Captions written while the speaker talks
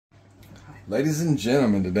Ladies and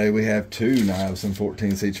gentlemen, today we have two knives in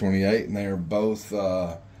 14C28, and they are both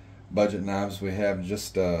budget knives. We have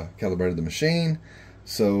just calibrated the machine,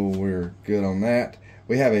 so we're good on that.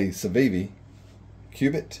 We have a Civivi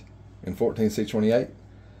Cubit in 14C28,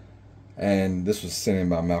 and this was sent in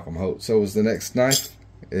by Malcolm Holt. So the next knife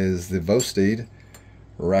is the Vosteed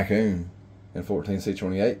Racoon in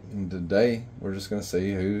 14C28, and today we're just going to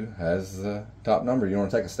see who has the top number. You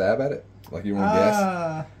want to take a stab at it? Like you want to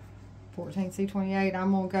guess? 14C28.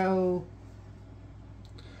 I'm gonna go.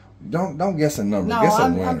 Don't guess a number. No, guess a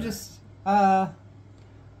winner. I'm just. I'm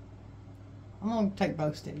gonna take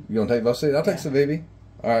Vosteed. You gonna take Vosteed? I'll take Civivi.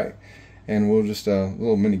 All right, and we'll just a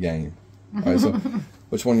little mini game. All right. So,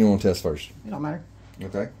 which one you want to test first? It don't matter.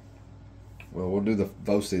 Okay. Well, we'll do the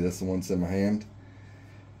Vosteed. That's the one that's in my hand.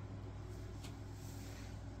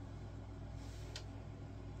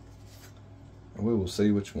 And we will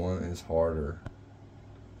see which one is harder.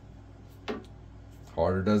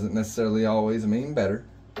 Harder doesn't necessarily always mean better.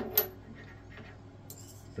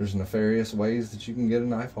 There's nefarious ways that you can get a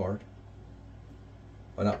knife hard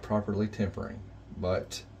by not properly tempering.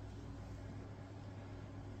 But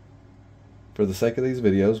for the sake of these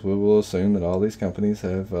videos, we will assume that all these companies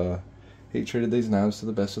have heat treated these knives to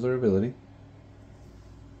the best of their ability.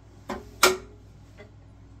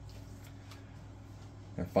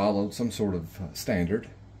 And followed some sort of standard.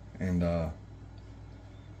 And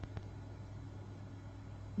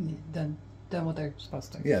done what they're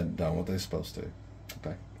supposed to. Yeah, done what they're supposed to.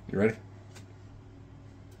 Okay, you ready?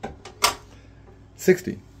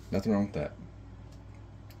 60. Nothing wrong with that.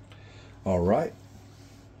 All right.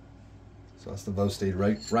 So that's the Vosteed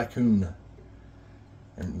Racoon.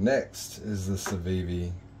 And next is the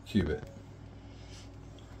Civivi Cubit.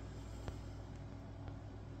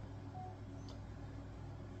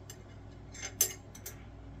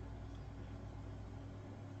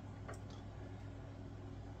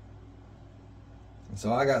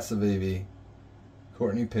 So I got Civivi.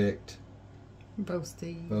 Courtney picked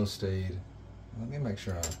Vosteed. Vosteed. Let me make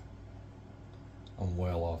sure I'm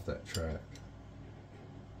well off that track.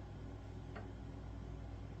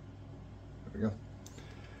 There we go.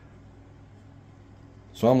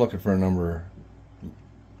 So I'm looking for a number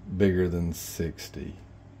bigger than 60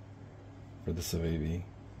 for the Civivi.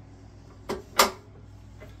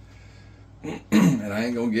 And I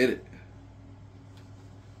ain't gonna get it.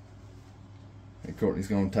 And Courtney's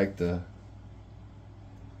gonna take the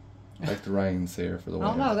reins here for the winner.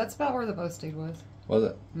 Oh no, that's about where the Vosteed was. Was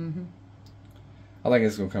it? Mm-hmm. I think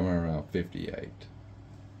it's gonna come around 58.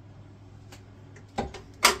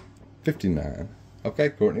 59. Okay,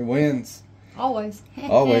 Courtney wins. Always.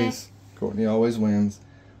 Always. Courtney always wins.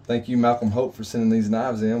 Thank you, Malcolm Holt, for sending these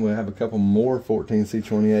knives in. We'll have a couple more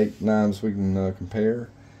 14C28 knives we can compare.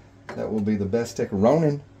 That will be the Bestech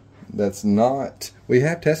Ronin. That's not... We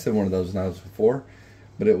have tested one of those knives before,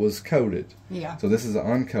 but it was coated. Yeah. So this is an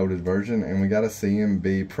uncoated version, and we got a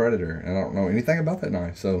CMB Predator. And I don't know anything about that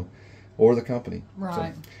knife, so, or the company.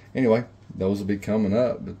 Right. So, anyway, those will be coming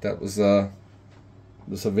up. But that was the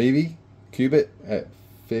Civivi Cubit at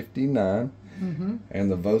 59,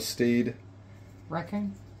 and the Vosteed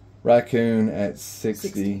Racoon at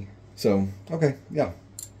 60. So, okay, yeah.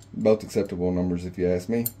 Both acceptable numbers if you ask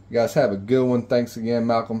me. You guys have a good one. Thanks again,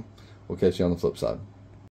 Malcolm. We'll catch you on the flip side.